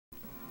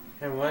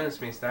Everyone, it's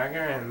me,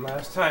 Stagger, and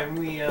last time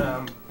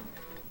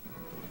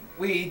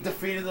we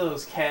defeated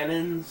those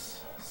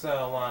cannons,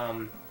 so,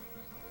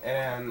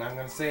 and I'm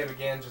gonna save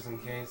again just in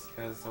case,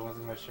 because I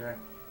wasn't quite sure.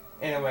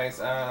 Anyways,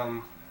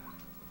 and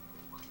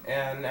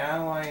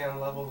now I am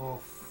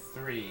level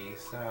 3,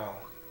 so,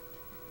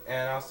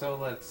 and also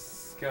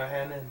let's go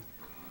ahead and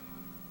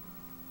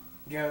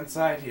go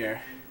inside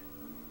here.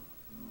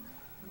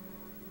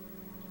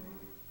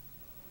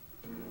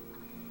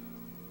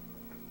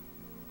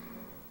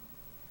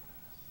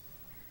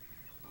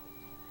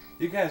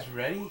 You guys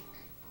ready?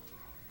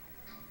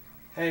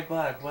 Hey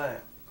Black,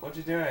 what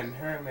you doing?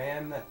 Hurry,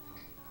 man.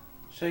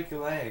 Shake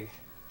your leg.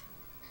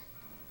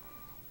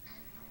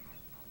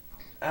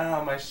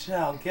 Ow, my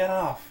shell, get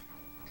off.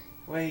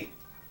 Wait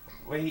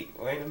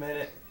a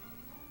minute.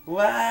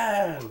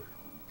 Wow!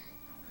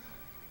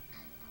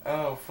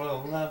 Oh, for the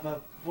love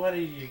of, what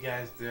are you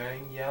guys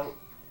doing? Yo,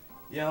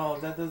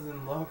 that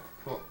doesn't look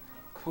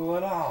cool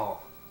at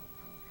all.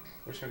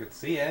 Wish I could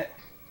see it.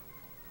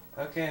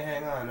 Okay,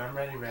 hang on, I'm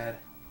ready, Red.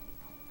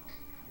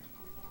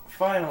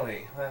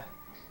 Finally,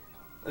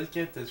 let's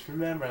get this.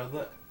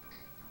 Remember,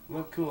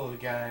 look cool,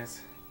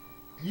 guys.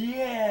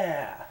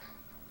 Yeah.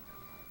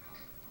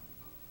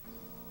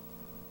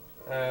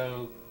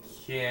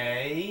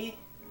 Okay.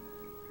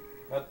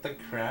 What the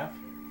crap?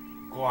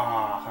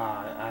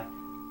 Gwaha!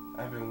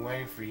 I've been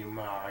waiting for you,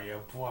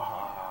 Mario.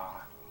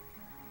 Gwaha!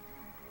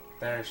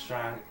 They're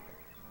strong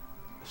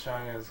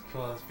as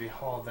cool as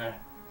behold their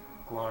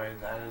glory.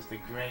 That is the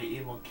great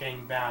evil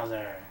King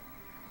Bowser.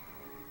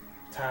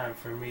 Time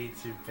for me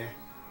to pick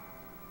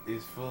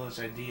these foolish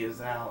ideas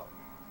out.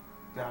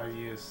 Now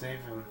you save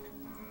him.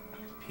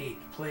 Peek,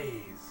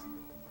 please.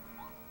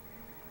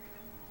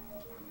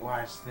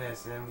 Watch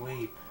this and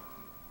weep.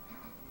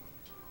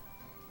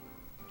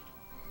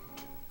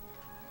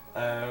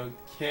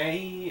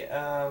 Okay,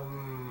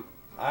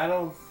 I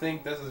don't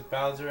think this is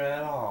Bowser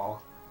at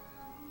all.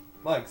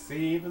 Look,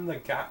 see, even the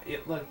guy.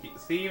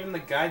 Even the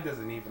guy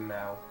doesn't even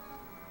know.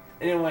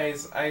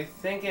 Anyways, I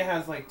think it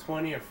has like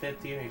 20 or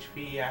 50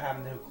 HP. I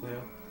have no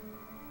clue.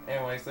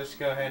 Anyways, let's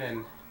go ahead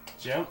and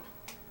jump.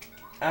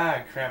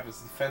 Ah, crap!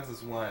 It's defense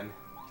is 1.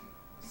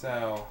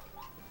 So,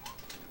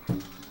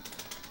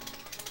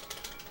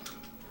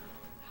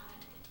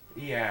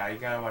 yeah, you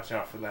gotta watch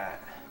out for that.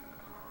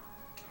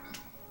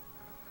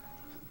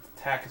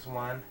 Attack is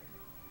 1.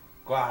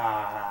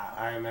 Gah!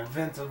 I am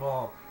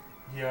invincible.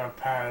 You are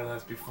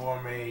powerless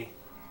before me.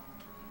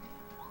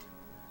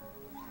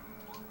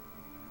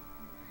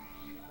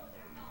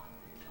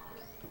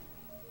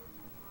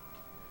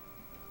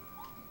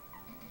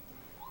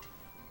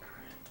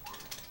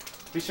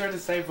 Be sure to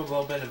save a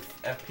little bit of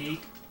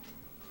FP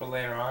for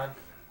later on.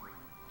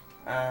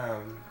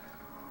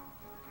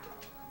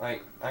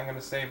 Like, I'm gonna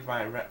save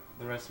the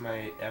rest of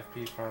my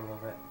FP for a little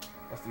bit.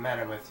 What's the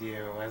matter with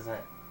you?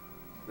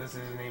 This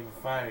isn't even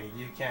funny.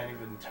 You can't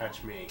even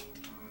touch me.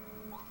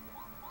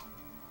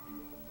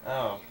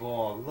 Oh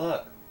boy,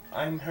 look!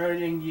 I'm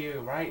hurting you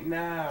right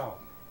now.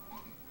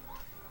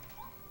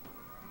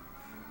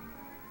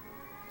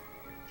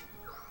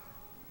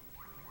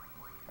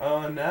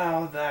 Oh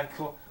no, that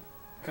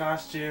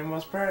costume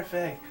was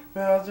perfect.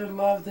 Bowser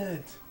loved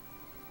it.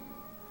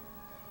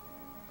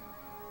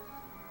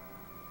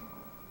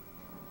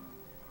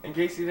 In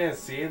case you didn't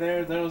see it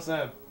there was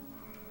a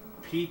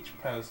Peach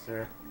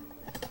poster.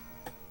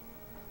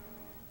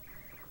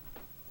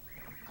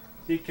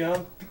 Here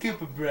come the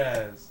Koopa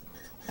Bros.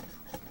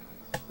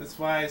 That's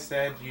why I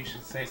said you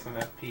should say some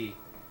FP.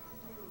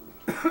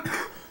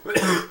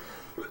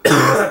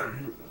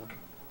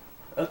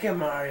 Okay,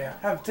 Mario,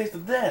 have a taste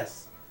of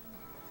this.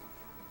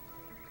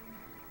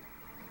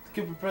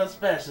 Koopa Pro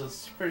Special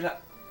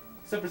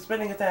Super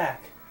Spinning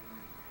Attack.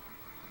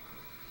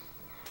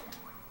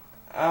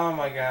 Oh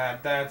my god,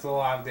 that's a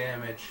lot of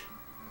damage.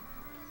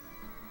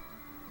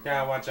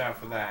 Gotta watch out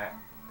for that.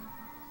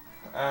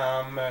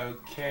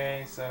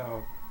 Okay,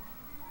 so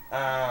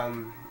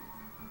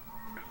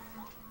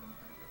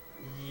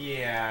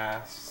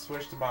yeah,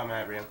 switch to bomb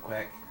out real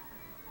quick.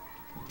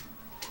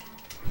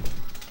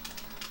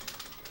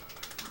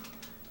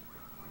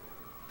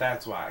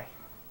 That's why.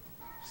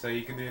 So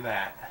you can do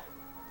that.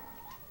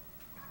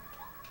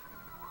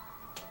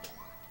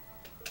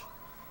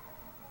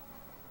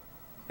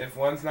 If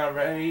one's not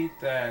ready,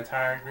 the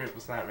entire group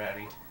is not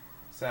ready.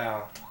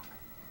 So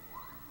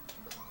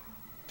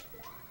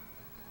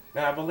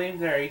now I believe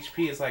their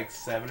HP is like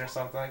 7 or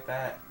something like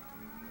that.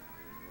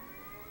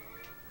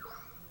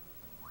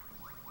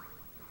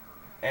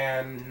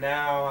 And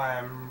now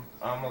I'm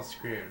almost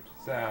screwed.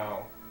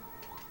 So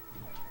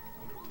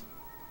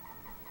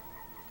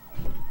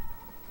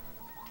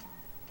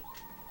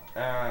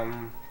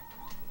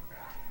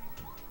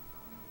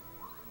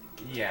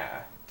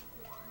yeah.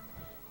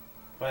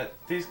 But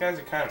these guys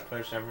are kind of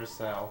pushovers,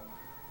 so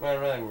I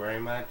don't really worry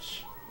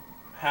much.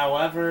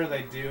 However,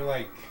 they do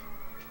like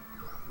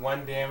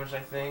 1 damage,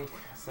 I think,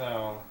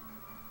 so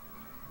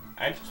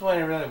I just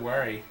wouldn't really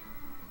worry.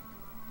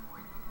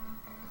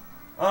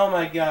 Oh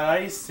my god,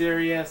 are you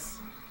serious?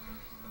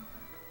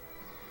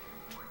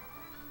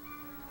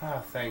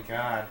 Oh, thank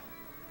God.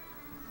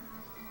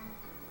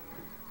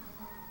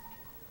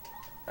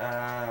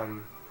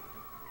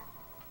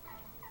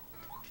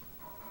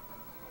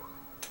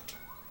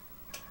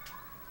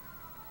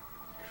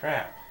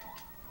 Crap.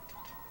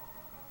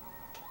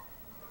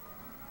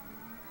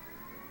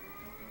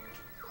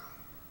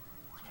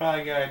 It's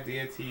probably a good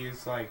idea to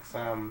use like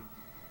some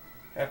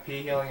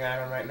FP healing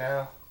item right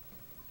now.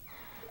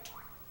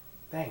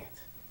 Dang it.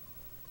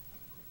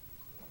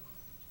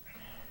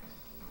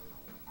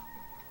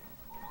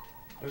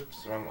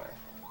 Oops, wrong way.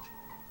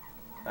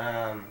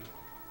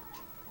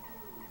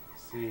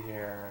 See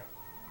here.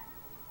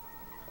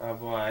 Oh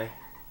boy.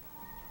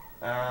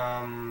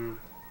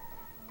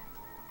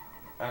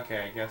 Okay,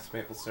 I guess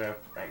maple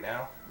syrup right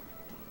now.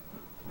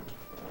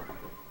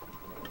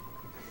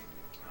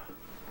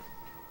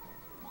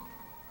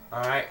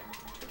 Alright.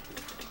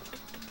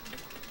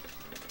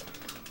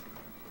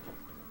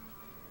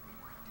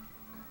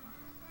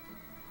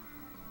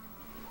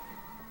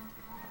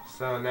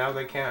 So now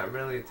they can't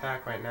really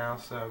attack right now,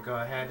 so go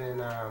ahead and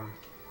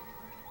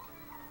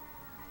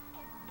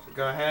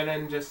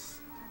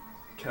just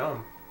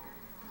kill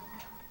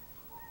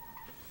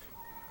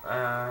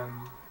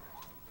them.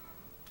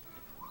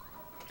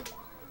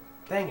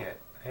 Dang it.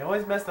 I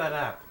always mess that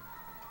up.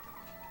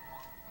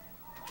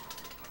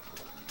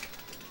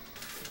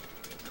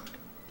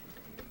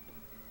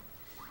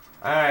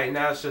 Alright,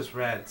 now it's just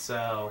red,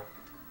 so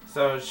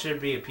it should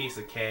be a piece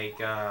of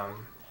cake.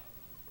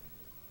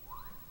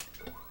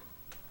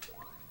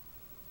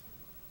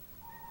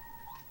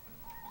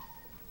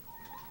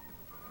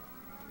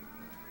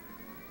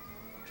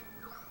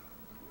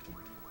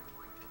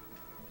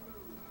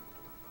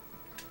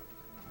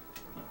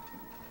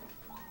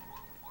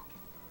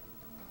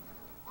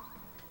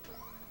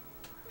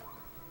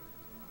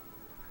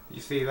 You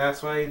see,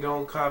 that's why you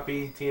don't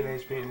copy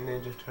Teenage Mutant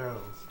Ninja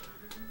Turtles.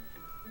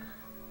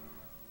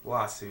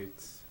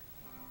 Lawsuits.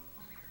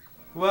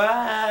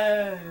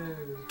 Whoa!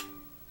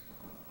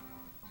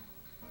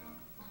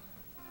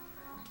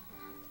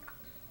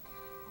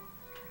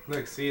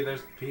 Look, see,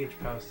 there's the Peach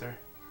poster.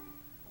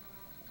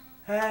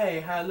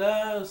 Hey,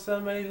 hello,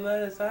 somebody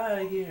let us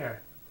out of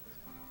here.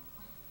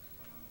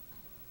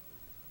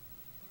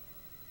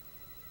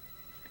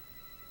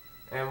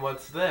 And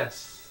what's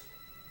this?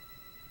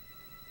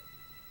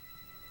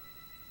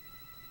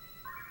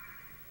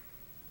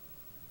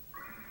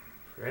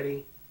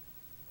 Ready?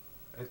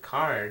 A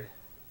card.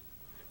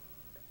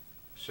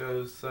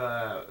 Shows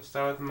star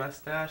with a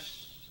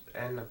mustache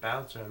and a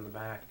bouncer on the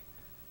back.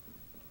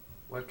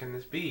 What can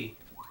this be?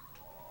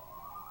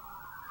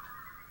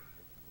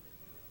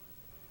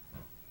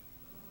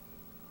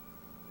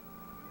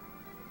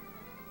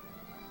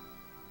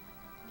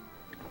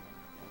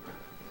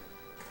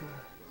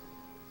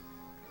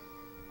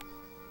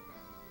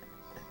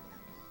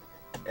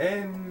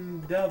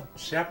 End of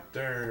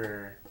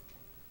chapter.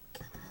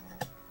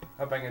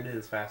 Hope I can do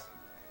this fast.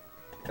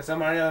 It's on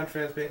Mario and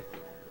Frisbee.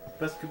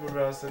 Bus Koopa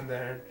Rose in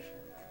there.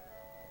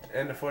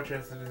 And the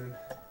fortress is in...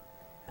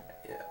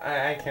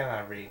 I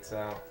cannot read,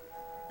 so...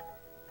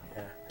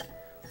 Yeah.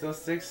 Still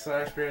 6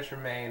 star spirits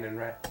remain and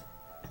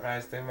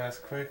rise. They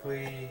must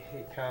quickly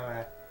come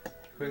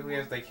quickly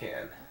as they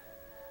can.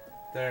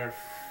 Their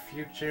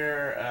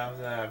future of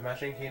the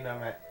Mushroom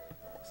Kingdom at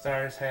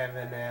Stars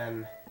Heaven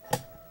and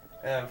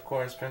of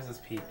course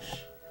Princess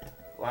Peach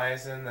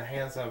lies in the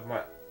hands of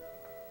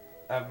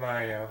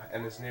Mario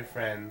and his new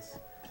friends.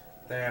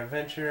 Their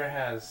adventure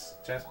has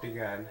just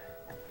begun.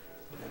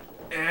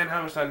 And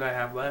how much time do I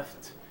have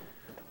left?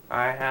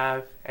 I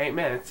have 8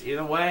 minutes.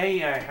 Either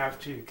way, I have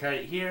to cut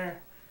it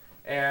here.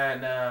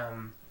 And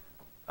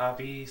I'll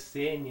be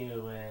seeing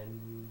you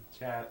in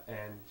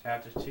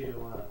chapter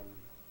 2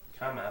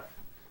 come up.